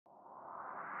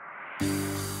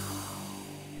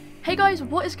Hey guys,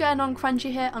 what is going on?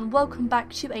 Crunchy here and welcome back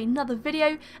to another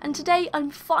video, and today I'm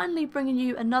finally bringing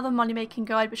you another money making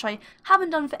guide which I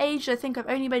haven't done for ages. I think I've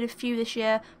only made a few this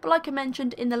year, but like I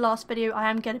mentioned in the last video, I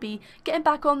am going to be getting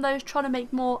back on those, trying to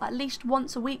make more at least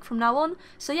once a week from now on.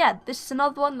 So yeah, this is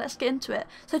another one, let's get into it.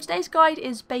 So today's guide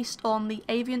is based on the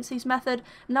aviancies method.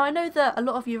 Now I know that a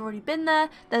lot of you have already been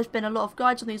there's been a lot of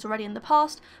guides on these already in the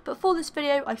past, but for this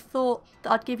video I thought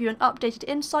that I'd give you an updated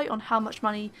insight on how much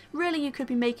money really you could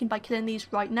be making by killing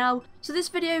these right now. So this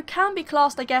video can be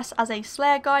classed, I guess, as a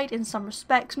slayer guide in some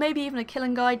respects, maybe even a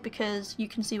killing guide, because you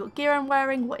can see what gear I'm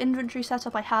wearing, what inventory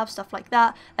setup I have, stuff like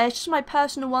that. It's just my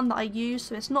personal one that I use,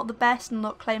 so it's not the best and I'm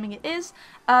not claiming it is,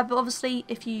 but obviously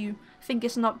if you think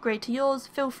it's an upgrade to yours,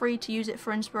 feel free to use it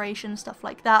for inspiration, stuff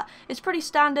like that. It's pretty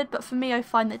standard, but for me I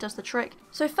find that it does the trick.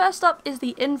 So first up is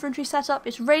the inventory setup.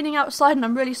 It's raining outside and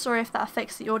I'm really sorry if that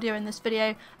affects the audio in this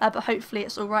video, but hopefully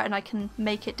it's alright and I can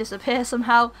make it disappear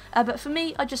somehow. But for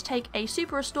me, I just take a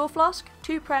super restore flask,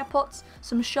 2 prayer pots,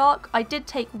 some shark. I did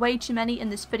take way too many in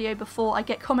this video before I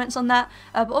get comments on that,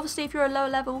 but obviously if you're a lower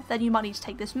level then you might need to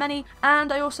take this many.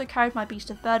 And I also carried my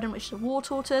beast of burden, which is a war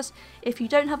tortoise. If you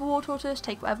don't have a war tortoise,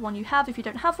 take whatever one you have. If you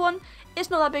don't have one, it's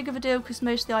not that big of a deal because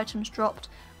most of the items dropped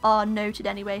are noted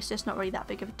anyway, so it's not really that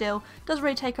big of a deal. Doesn't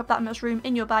really take up that much room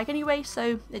in your bag anyway,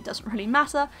 so it doesn't really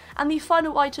matter. And the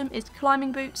final item is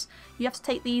climbing boots. You have to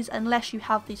take these unless you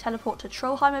have the teleport to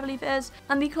Trollheim, I believe it is.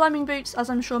 And the climbing boots, as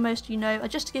I'm sure most of you know, are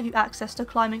just to give you access to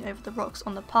climbing over the rocks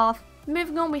on the path.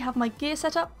 Moving on, we have my gear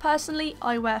setup. Personally,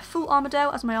 I wear full Armadale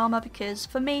as my armour because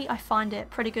for me, I find it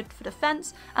pretty good for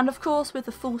defence, and of course with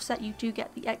the full set you do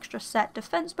get the extra set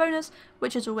defence bonus,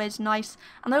 which is always nice.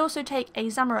 And I also take a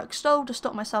Zamorak stole to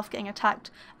stop myself getting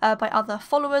attacked by other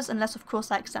followers, unless of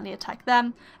course I accidentally attack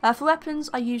them. For weapons,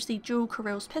 I use the dual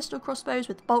Karil's pistol crossbows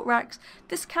with bolt racks.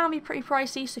 This can be pretty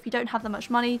pricey, so if you don't have that much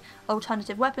money,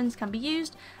 alternative weapons can be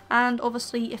used, and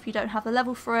obviously if you don't have the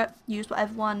level for it, use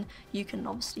whatever one you can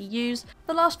obviously use.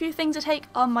 The last few things I take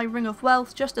are my Ring of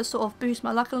Wealth, just to sort of boost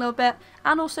my luck a little bit,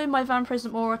 and also my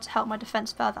Vampirism Aura to help my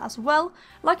defense further as well.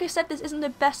 Like I said, this isn't the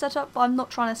best setup, but I'm not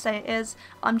trying to say it is.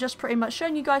 I'm just pretty much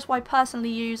showing you guys what I personally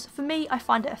use. For me, I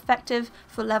find it effective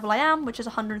for the level I am, which is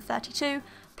 132.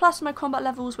 Plus my combat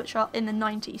levels, which are in the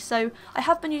 90s. So I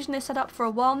have been using this setup for a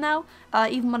while now,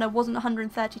 even when I wasn't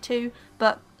 132,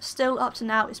 but still up to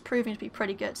now it's proving to be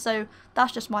pretty good. So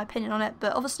that's just my opinion on it,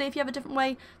 but obviously if you have a different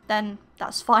way, then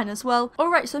that's fine as well.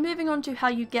 Alright, so moving on to how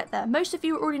you get there. Most of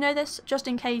you already know this, just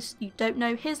in case you don't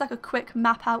know, here's like a quick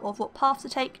map out of what path to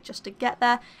take just to get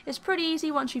there. It's pretty easy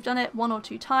once you've done it 1 or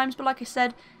 2 times, but like I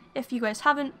said, if you guys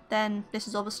haven't, then this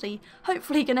is obviously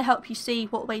hopefully going to help you see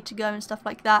what way to go and stuff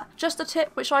like that. Just a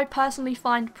tip which I personally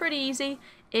find pretty easy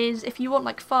is if you want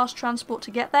like fast transport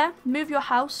to get there, move your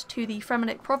house to the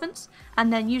Fremennik province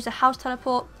and then use a house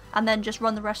teleport and then just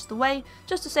run the rest of the way,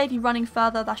 just to save you running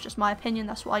further. That's just my opinion,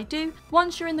 that's what I do.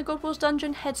 Once you're in the God Wars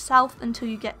dungeon, head south until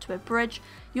you get to a bridge.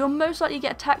 You'll most likely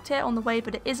get attacked here on the way,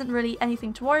 but it isn't really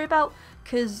anything to worry about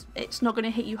because it's not going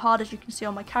to hit you hard, as you can see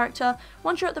on my character.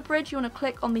 Once you're at the bridge, you want to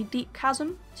click on the deep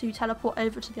chasm to teleport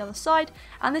over to the other side,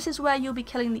 and this is where you'll be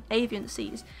killing the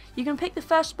aviancies. You can pick the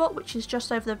first spot, which is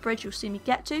just over the bridge you'll see me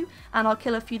get to, and I'll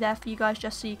kill a few there for you guys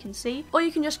just so you can see. Or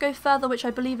you can just go further, which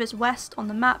I believe is west on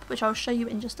the map, which I'll show you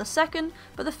in just a second.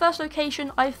 But the first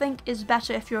location I think is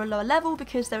better if you're a lower level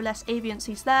because there are less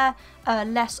aviancies there,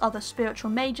 less other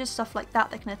spiritual mages, stuff like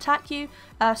that can attack you.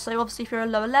 So obviously if you're a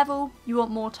lower level, you want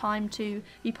more time to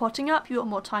be potting up, you want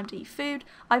more time to eat food.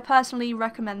 I personally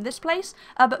recommend this place,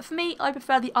 but for me I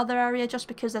prefer the other area just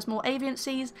because there's more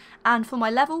aviancies, and for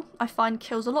my level I find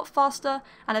kills a lot faster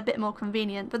and a bit more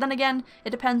convenient. But then again,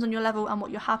 it depends on your level and what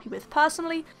you're happy with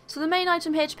personally. So the main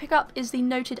item here to pick up is the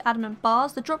noted adamant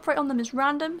bars. The drop rate on them is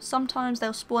random. Sometimes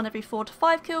they'll spawn every 4 to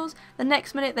 5 kills, the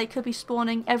next minute they could be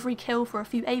spawning every kill for a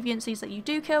few aviancies that you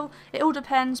do kill. It all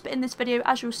depends, but in this video,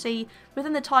 as you'll see,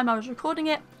 within the time I was recording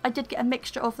it, I did get a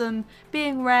mixture of them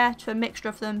being rare to a mixture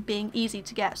of them being easy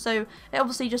to get, so it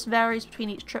obviously just varies between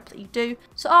each trip that you do.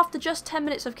 So after just 10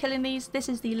 minutes of killing these, this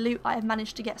is the loot I have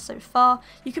managed to get so far.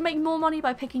 You can make more money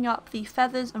by picking up the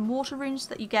feathers and water runes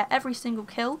that you get every single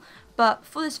kill, but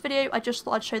for this video I just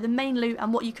thought I'd show the main loot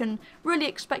and what you can really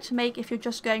expect to make if you're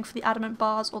just going for the adamant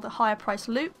bars or the higher price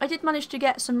loot. I did manage to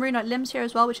get some runite limbs here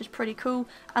as well, which is pretty cool,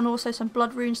 and also some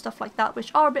blood runes, stuff like that,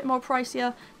 which are a bit more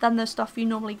pricier than the stuff you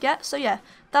normally get. So yeah,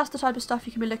 that's the type of stuff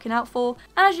you can be looking out for.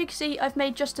 And as you can see, I've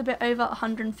made just a bit over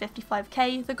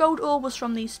 155k. The gold ore was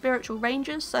from the spiritual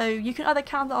rangers, so you can either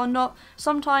count that or not.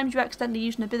 Sometimes you accidentally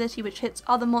use an ability which hits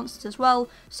other monsters as well,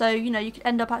 so you know, you could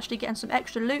end up actually getting some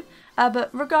extra loot. But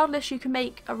regardless, you can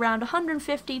make around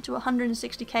 150 to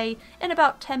 160k in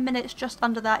about 10 minutes. Just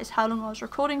under that is how long I was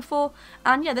recording for.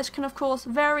 And yeah, this can of course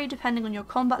vary depending on your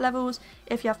combat levels,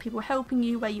 if you have people helping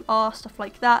you, where you are, stuff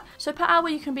like that. So per hour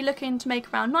you can be looking to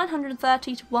make around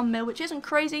 930 to 1 mil, which isn't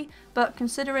crazy, but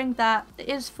considering that it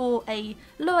is for a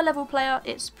lower level player,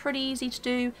 it's pretty easy to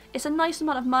do. It's a nice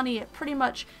amount of money. It pretty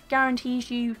much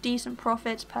guarantees you decent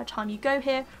profits per time you go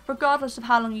here, regardless of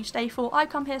how long you stay for. I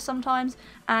come here sometimes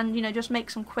and, you know, just make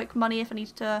some quick money if I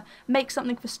need to make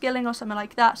something for skilling or something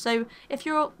like that. So if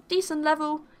you're decent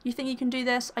level, you think you can do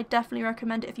this, I definitely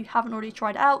recommend it if you haven't already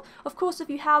tried it out. Of course, if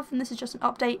you have, then this is just an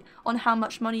update on how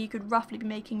much money you could roughly be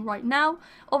making right now.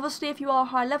 Obviously, if you are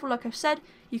high level, like I've said,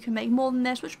 you can make more than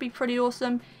this, which would be pretty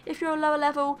awesome. If you're a lower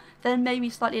level, then maybe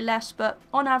slightly less, but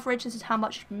on average, this is how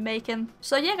much you can be making.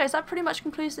 So yeah, guys, that pretty much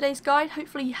concludes today's guide.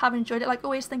 Hopefully you have enjoyed it. Like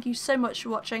always, thank you so much for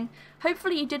watching.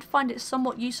 Hopefully you did find it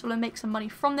somewhat useful and make some money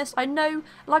from this. I know,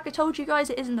 like I told you guys,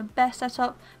 it isn't the best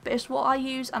setup, but it's what I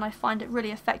use and I find it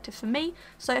really effective for me.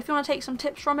 So if you want to take some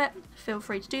tips from it, feel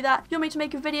free to do that. If you want me to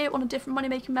make a video on a different money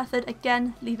making method,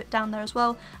 again, leave it down there as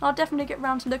well. And I'll definitely get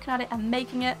around to looking at it and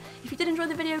making it. If you did enjoy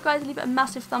the video, guys, leave it a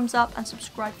massive thumbs up and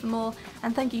subscribe for more.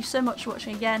 And thank you so much for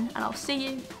watching again, and I'll see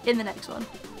you in the next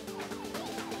one.